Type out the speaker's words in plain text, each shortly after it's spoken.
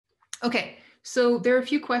Okay, so there are a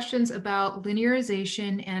few questions about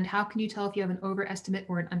linearization and how can you tell if you have an overestimate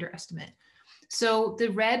or an underestimate. So the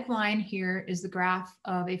red line here is the graph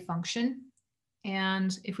of a function.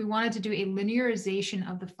 And if we wanted to do a linearization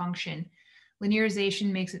of the function,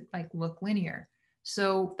 linearization makes it like look linear.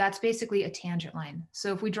 So that's basically a tangent line.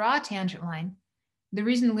 So if we draw a tangent line, the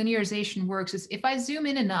reason linearization works is if I zoom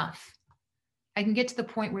in enough, I can get to the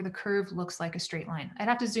point where the curve looks like a straight line. I'd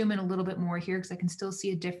have to zoom in a little bit more here because I can still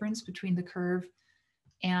see a difference between the curve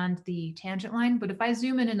and the tangent line. But if I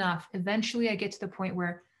zoom in enough, eventually I get to the point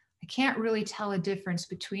where I can't really tell a difference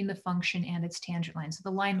between the function and its tangent line. So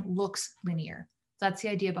the line looks linear. That's the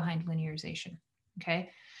idea behind linearization. Okay,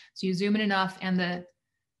 so you zoom in enough and the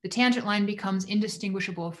tangent line becomes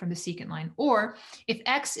indistinguishable from the secant line. Or if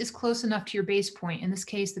x is close enough to your base point, in this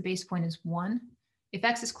case, the base point is 1. If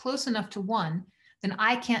x is close enough to 1, then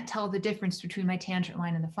I can't tell the difference between my tangent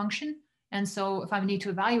line and the function. And so if I need to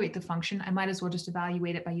evaluate the function, I might as well just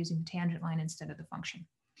evaluate it by using the tangent line instead of the function.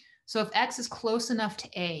 So if x is close enough to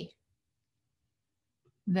a,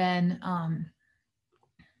 then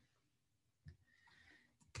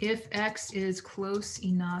if x is close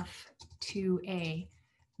enough to a,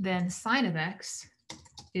 then sine of x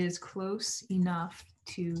is close enough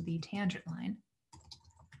to the tangent line.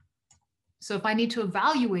 So if I need to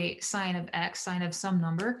evaluate sine of x, sine of some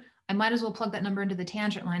number, I might as well plug that number into the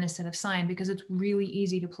tangent line instead of sine because it's really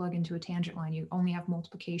easy to plug into a tangent line. You only have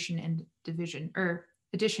multiplication and division or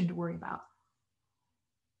addition to worry about.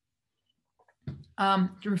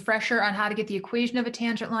 The refresher on how to get the equation of a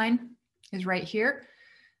tangent line is right here.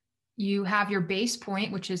 You have your base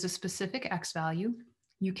point, which is a specific x value.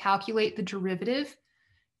 You calculate the derivative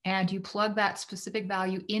and you plug that specific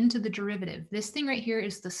value into the derivative. This thing right here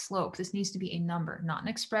is the slope. This needs to be a number, not an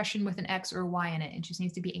expression with an x or a y in it. It just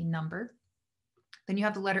needs to be a number. Then you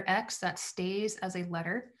have the letter x that stays as a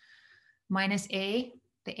letter, minus a.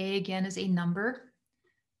 The a again is a number.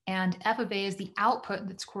 And f of a is the output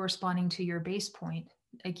that's corresponding to your base point.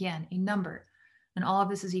 Again, a number. And all of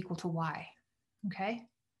this is equal to y. Okay?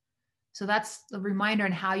 So that's a reminder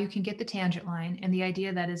on how you can get the tangent line. And the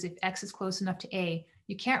idea that is if x is close enough to a,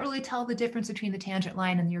 you can't really tell the difference between the tangent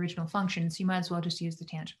line and the original function. So you might as well just use the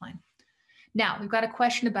tangent line. Now we've got a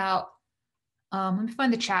question about, let me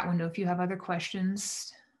find the chat window. If you have other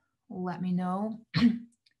questions, let me know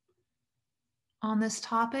on this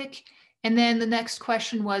topic. And then the next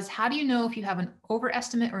question was, how do you know if you have an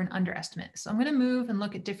overestimate or an underestimate? So I'm going to move and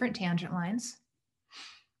look at different tangent lines.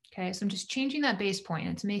 Okay, so I'm just changing that base point.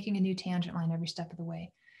 It's making a new tangent line every step of the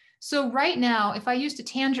way. So right now, if I used a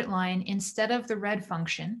tangent line instead of the red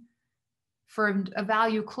function for a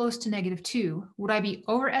value close to -2, would I be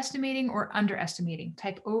overestimating or underestimating?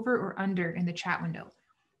 Type over or under in the chat window.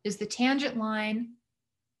 Is the tangent line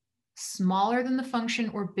smaller than the function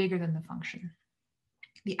or bigger than the function?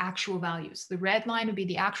 The actual values. The red line would be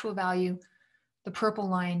the actual value. The purple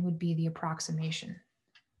line would be the approximation.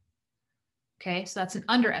 Okay, so that's an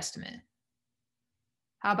underestimate.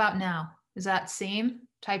 How about now? Is that same?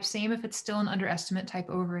 Type same if it's still an underestimate. Type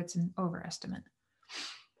over, it's an overestimate.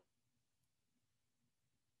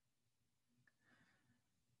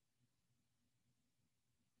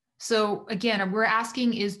 So again, we're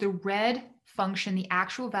asking, is the red function, the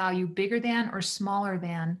actual value, bigger than or smaller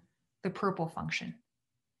than the purple function?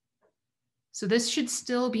 So this should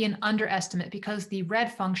still be an underestimate because the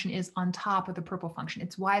red function is on top of the purple function.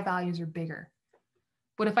 Its y values are bigger.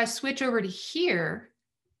 But if I switch over to here,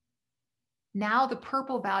 now the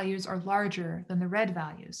purple values are larger than the red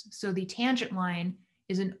values. So the tangent line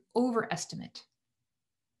is an overestimate.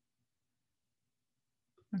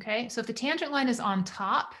 Okay, so if the tangent line is on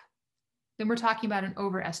top, then we're talking about an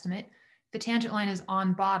overestimate. If the tangent line is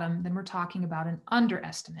on bottom, then we're talking about an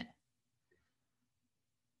underestimate.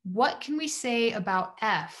 What can we say about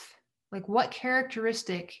f? Like what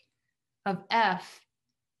characteristic of f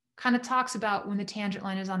kind of talks about when the tangent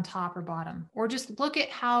line is on top or bottom? Or just look at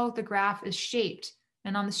how the graph is shaped.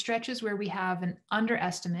 And on the stretches where we have an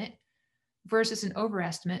underestimate versus an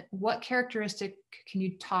overestimate, what characteristic can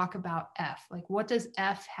you talk about f? Like what does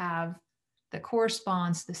f have that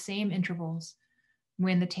corresponds to the same intervals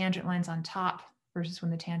when the tangent line's on top versus when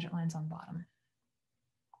the tangent line's on bottom?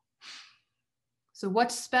 So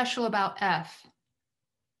what's special about f?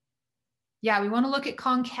 Yeah, we want to look at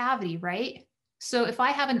concavity, right? So if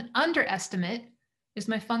I have an underestimate, is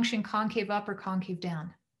my function concave up or concave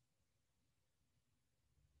down?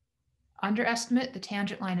 Underestimate, the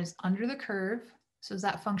tangent line is under the curve. So is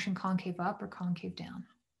that function concave up or concave down?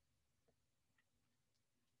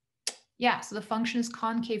 Yeah, so the function is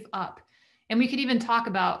concave up. And we could even talk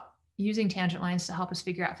about, using tangent lines to help us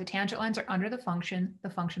figure out if the tangent lines are under the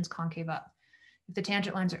function's concave up. If the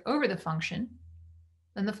tangent lines are over the function,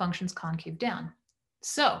 then the function's concave down.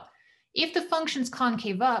 So if the function's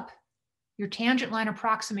concave up, your tangent line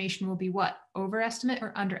approximation will be what? Overestimate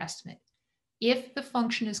or underestimate? If the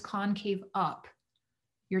function is concave up,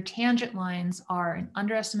 your tangent lines are an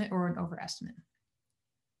underestimate or an overestimate.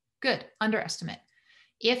 Good, underestimate.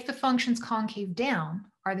 If the function's concave down,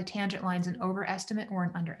 are the tangent lines an overestimate or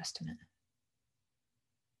an underestimate?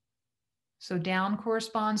 So down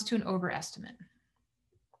corresponds to an overestimate.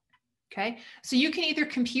 Okay, so you can either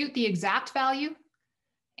compute the exact value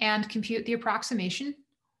and compute the approximation,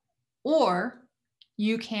 or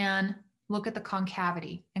you can look at the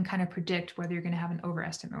concavity and kind of predict whether you're going to have an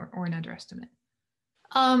overestimate or an underestimate.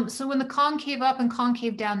 So when the concave up and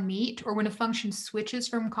concave down meet, or when a function switches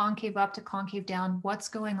from concave up to concave down, what's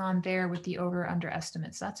going on there with the over or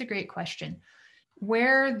underestimates? That's a great question.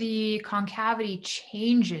 Where the concavity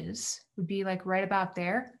changes would be like right about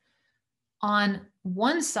there. On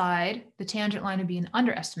one side, the tangent line would be an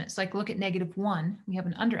underestimate. So like look at -1, we have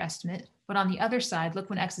an underestimate. But on the other side, look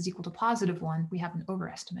when x is equal to +1, we have an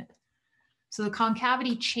overestimate. So the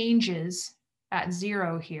concavity changes at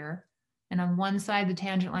 0 here. And on one side, the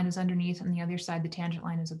tangent line is underneath. On the other side, the tangent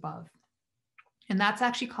line is above. And that's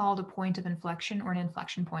actually called a point of inflection or an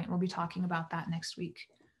inflection point. We'll be talking about that next week.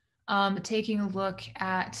 Taking a look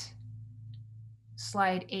at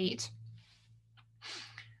slide 8.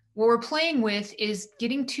 What we're playing with is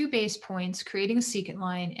getting two base points, creating a secant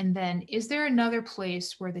line, and then is there another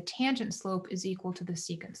place where the tangent slope is equal to the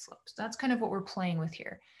secant slope? So that's kind of what we're playing with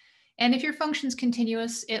here. And if your function's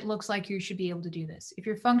continuous, it looks like you should be able to do this. If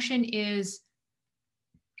your function is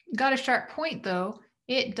got a sharp point though,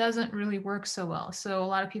 it doesn't really work so well. So a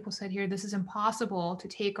lot of people said here, this is impossible to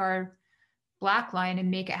take our black line and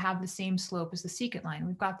make it have the same slope as the secant line.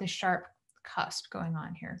 We've got this sharp cusp going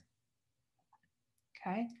on here.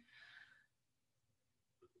 Okay.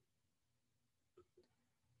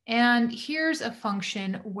 And here's a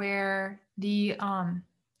function where the,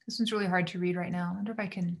 this one's really hard to read right now. I wonder if I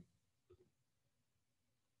can.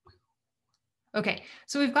 Okay,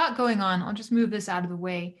 so we've got going on, I'll just move this out of the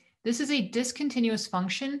way. This is a discontinuous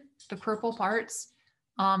function, the purple parts.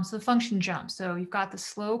 So the function jumps. So you've got the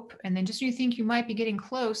slope, and then just when you think you might be getting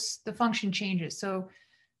close, the function changes. So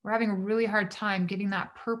we're having a really hard time getting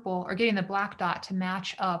that purple or getting the black dot to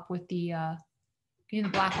match up with the, getting the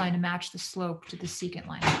black line to match the slope to the secant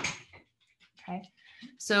line. Okay,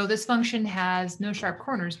 so this function has no sharp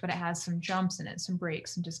corners, but it has some jumps in it, some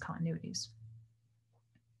breaks and discontinuities.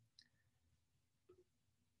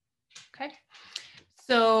 Okay,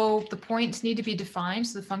 so the points need to be defined.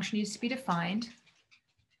 So the function needs to be defined.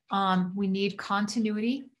 We need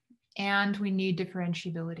continuity and we need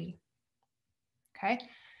differentiability. Okay,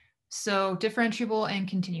 so differentiable and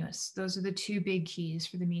continuous. Those are the two big keys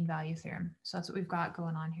for the mean value theorem. So that's what we've got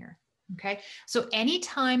going on here. Okay, so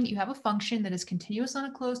anytime you have a function that is continuous on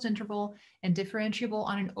a closed interval and differentiable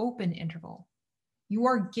on an open interval, you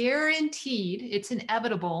are guaranteed, it's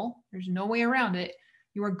inevitable, there's no way around it,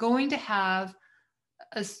 you are going to have,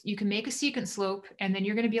 you can make a secant slope, and then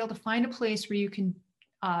you're going to be able to find a place where you can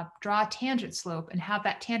draw a tangent slope and have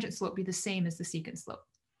that tangent slope be the same as the secant slope.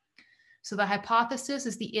 So the hypothesis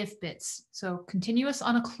is the if bits. So continuous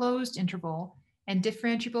on a closed interval and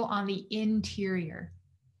differentiable on the interior.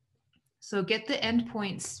 So get the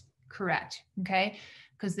endpoints correct, okay?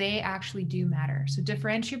 Because they actually do matter. So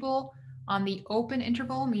differentiable on the open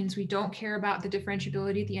interval means we don't care about the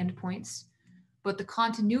differentiability at the endpoints, but the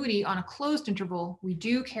continuity on a closed interval, we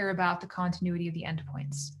do care about the continuity of the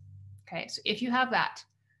endpoints. Okay, so if you have that,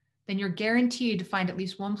 then you're guaranteed to find at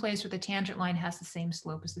least one place where the tangent line has the same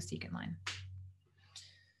slope as the secant line.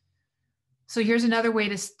 So here's another way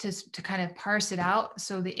to kind of parse it out.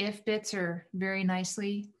 So the if bits are very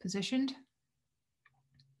nicely positioned.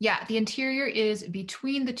 Yeah, the interior is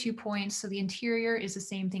between the 2 points. So the interior is the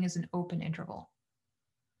same thing as an open interval.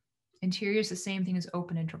 Interior is the same thing as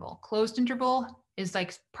open interval. Closed interval is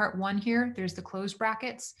like part 1 here. There's the closed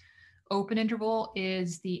brackets. Open interval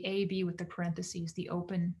is the A, B with the parentheses. The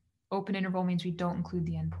open interval means we don't include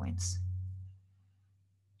the endpoints.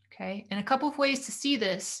 Okay, and a couple of ways to see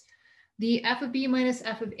this. The f of b minus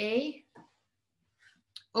f of a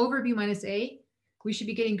over b minus a, we should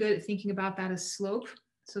be getting good at thinking about that as slope.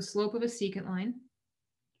 So slope of a secant line.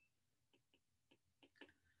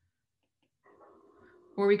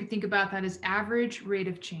 Or we could think about that as average rate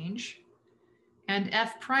of change. And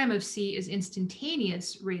f prime of c is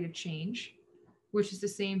instantaneous rate of change, which is the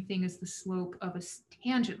same thing as the slope of a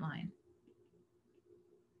tangent line.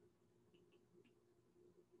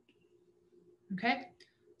 Okay,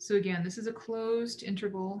 So again, this is a closed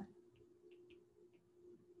interval,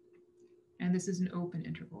 and this is an open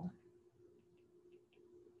interval.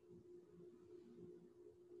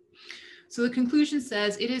 So the conclusion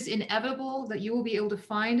says it is inevitable that you will be able to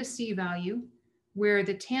find a C value where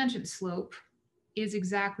the tangent slope is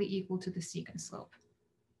exactly equal to the secant slope.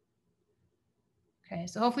 Okay,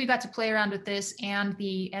 so hopefully you got to play around with this and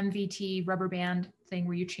the MVT rubber band thing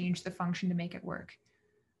where you change the function to make it work.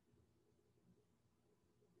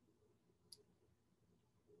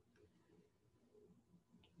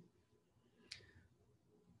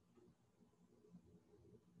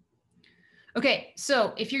 Okay,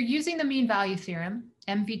 so if you're using the mean value theorem,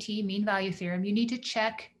 MVT, mean value theorem, you need to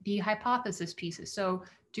check the hypothesis pieces. So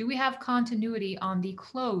do we have continuity on the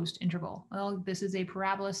closed interval? Well, this is a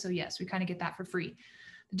parabola, so yes, we kind of get that for free.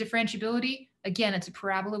 The differentiability, again, it's a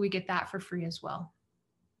parabola, we get that for free as well.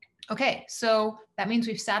 Okay, so that means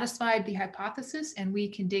we've satisfied the hypothesis and we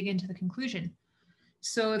can dig into the conclusion.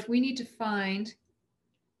 So if we need to find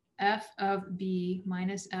f of b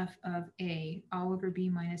minus f of a all over b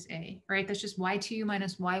minus a, right? That's just y2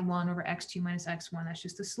 minus y1 over x2 minus x1. That's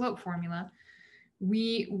just the slope formula.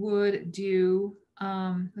 We would do,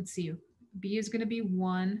 let's see, b is going to be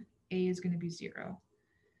 1, a is going to be 0.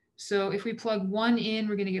 So if we plug 1 in,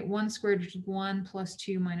 we're going to get 1 squared, which is 1 plus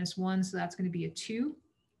 2 minus 1. So that's going to be a 2.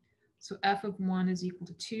 So f of 1 is equal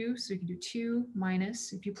to 2. So we can do 2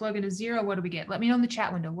 minus, if you plug in a 0, what do we get? Let me know in the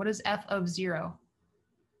chat window. What is f of 0?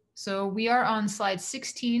 So we are on slide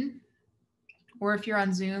 16, or if you're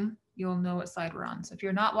on Zoom, you'll know what slide we're on. So if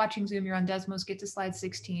you're not watching Zoom, you're on Desmos, get to slide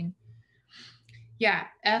 16. Yeah,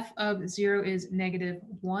 f of 0 is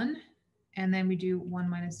 -1, and then we do 1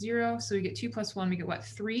 minus 0. So we get 2 plus 1, we get what,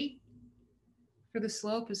 3 for the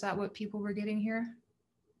slope? Is that what people were getting here?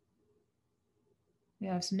 We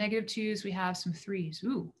have some -2s, we have some 3s.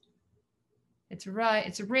 Ooh, it's a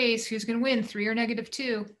race. Who's going to win, 3 or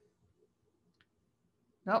 -2?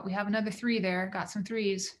 Oh, we have another 3 there. Got some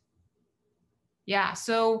 3s. Yeah,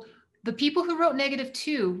 so the people who wrote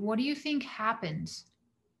 -2, what do you think happened?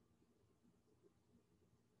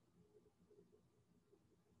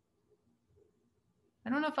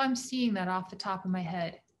 I don't know if I'm seeing that off the top of my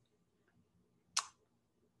head.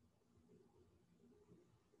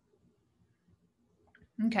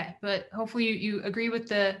 Okay, but hopefully you agree with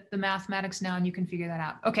the mathematics now and you can figure that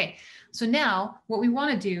out. Okay, so now what we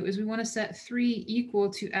want to do is we want to set 3 equal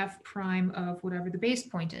to f prime of whatever the base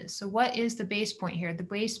point is. So what is the base point here? The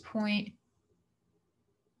base point,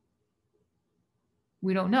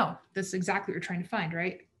 we don't know. That's exactly what we're trying to find,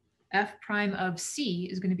 right? F prime of c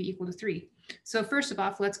is going to be equal to 3. So first of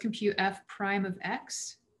all, let's compute f prime of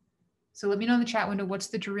x. So let me know in the chat window, what's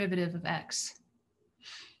the derivative of x?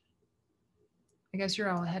 I guess you're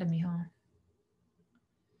all ahead of me, huh?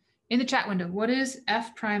 In the chat window, what is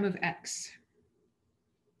f prime of x?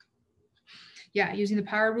 Yeah, using the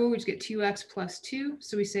power rule, we just get 2x plus 2.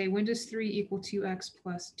 So we say, when does 3 equal 2x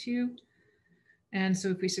plus 2? And so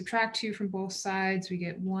if we subtract 2 from both sides, we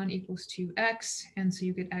get 1 equals 2x. And so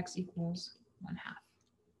you get x equals 1/2.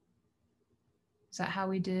 Is that how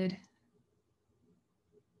we did?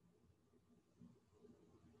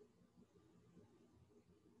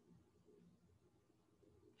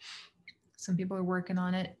 Some people are working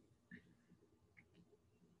on it.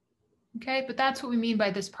 Okay, but that's what we mean by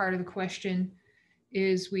this part of the question,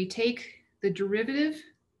 is we take the derivative.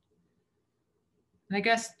 And I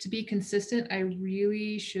guess to be consistent, I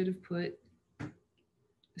really should have put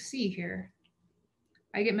a C here.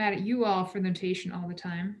 I get mad at you all for notation all the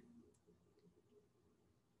time.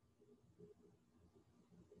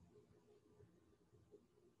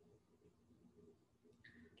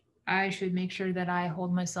 I should make sure that I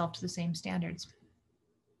hold myself to the same standards.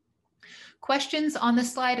 Questions on the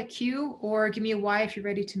slide, a Q, or give me a Y if you're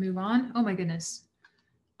ready to move on. Oh my goodness,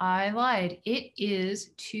 I lied. It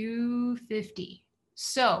is 2:50.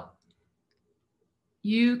 So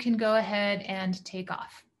you can go ahead and take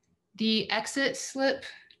off. The exit slip,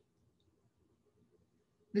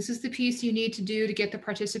 this is the piece you need to do to get the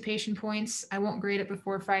participation points. I won't grade it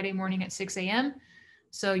before Friday morning at 6 a.m.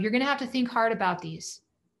 So you're going to have to think hard about these.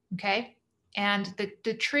 Okay. And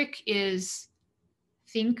the trick is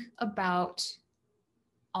think about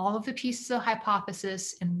all of the pieces of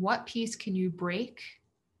hypothesis and what piece can you break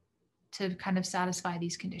to kind of satisfy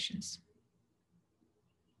these conditions.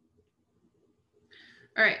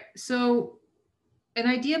 All right. So an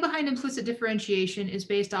idea behind implicit differentiation is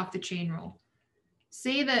based off the chain rule.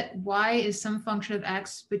 Say that y is some function of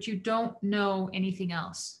x, but you don't know anything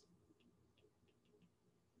else.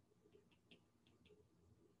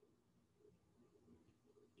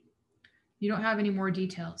 You don't have any more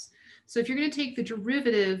details. So if you're going to take the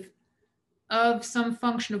derivative of some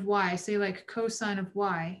function of y, say like cosine of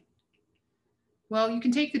y, well, you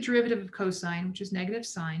can take the derivative of cosine, which is negative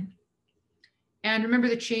sine. And remember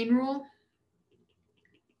the chain rule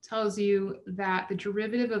tells you that the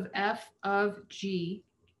derivative of f of g,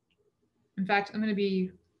 in fact, I'm going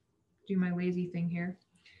to do my lazy thing here.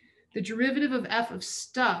 The derivative of f of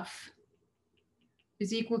stuff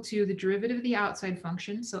is equal to the derivative of the outside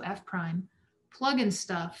function, so f prime, plug in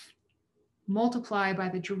stuff, multiply by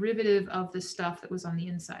the derivative of the stuff that was on the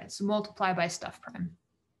inside. So multiply by stuff prime.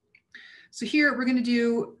 So here we're going to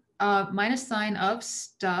do minus sign of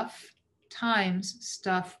stuff times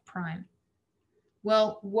stuff prime.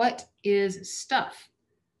 Well, what is stuff?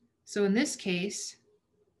 So in this case,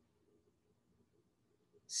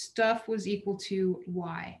 stuff was equal to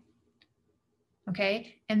y.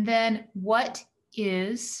 Okay, and then what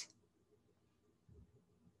is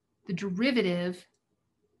the derivative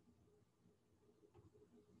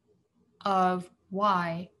of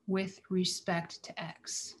y with respect to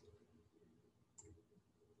x?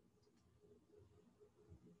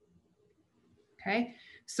 Okay,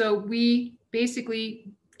 so we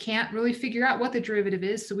basically can't really figure out what the derivative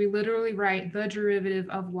is, so we literally write the derivative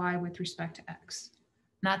of y with respect to x.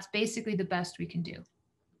 And that's basically the best we can do.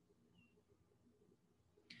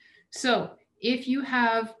 So if you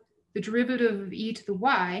have the derivative of e to the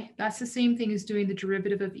y, that's the same thing as doing the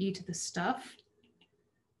derivative of e to the stuff.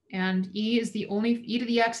 And e to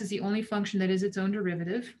the x is the only function that is its own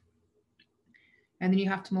derivative. And then you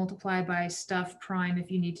have to multiply by stuff prime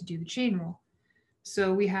if you need to do the chain rule.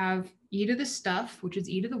 So we have e to the stuff, which is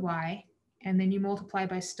e to the y, and then you multiply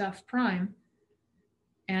by stuff prime.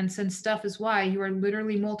 And since stuff is y, you are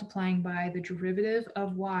literally multiplying by the derivative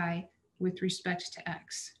of y with respect to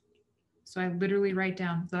x. So I literally write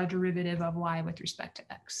down the derivative of y with respect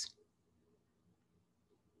to x.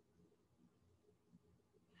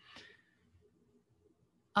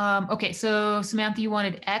 Okay, so Samantha, you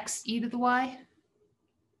wanted x e to the y?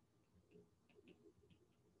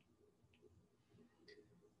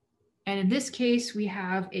 And in this case, we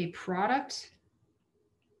have a product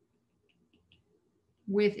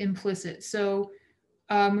with implicit. So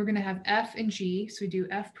we're going to have f and g. So we do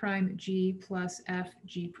f prime g plus f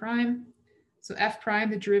g prime. So f prime,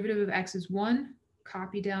 the derivative of x is 1.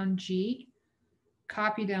 Copy down g,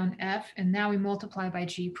 copy down f, and now we multiply by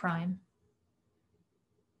g prime.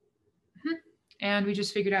 And we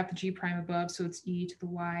just figured out the g prime above, so it's e to the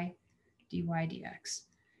y dy dx.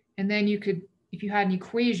 And then you could, if you had an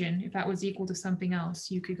equation, if that was equal to something else,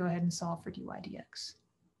 you could go ahead and solve for dy dx.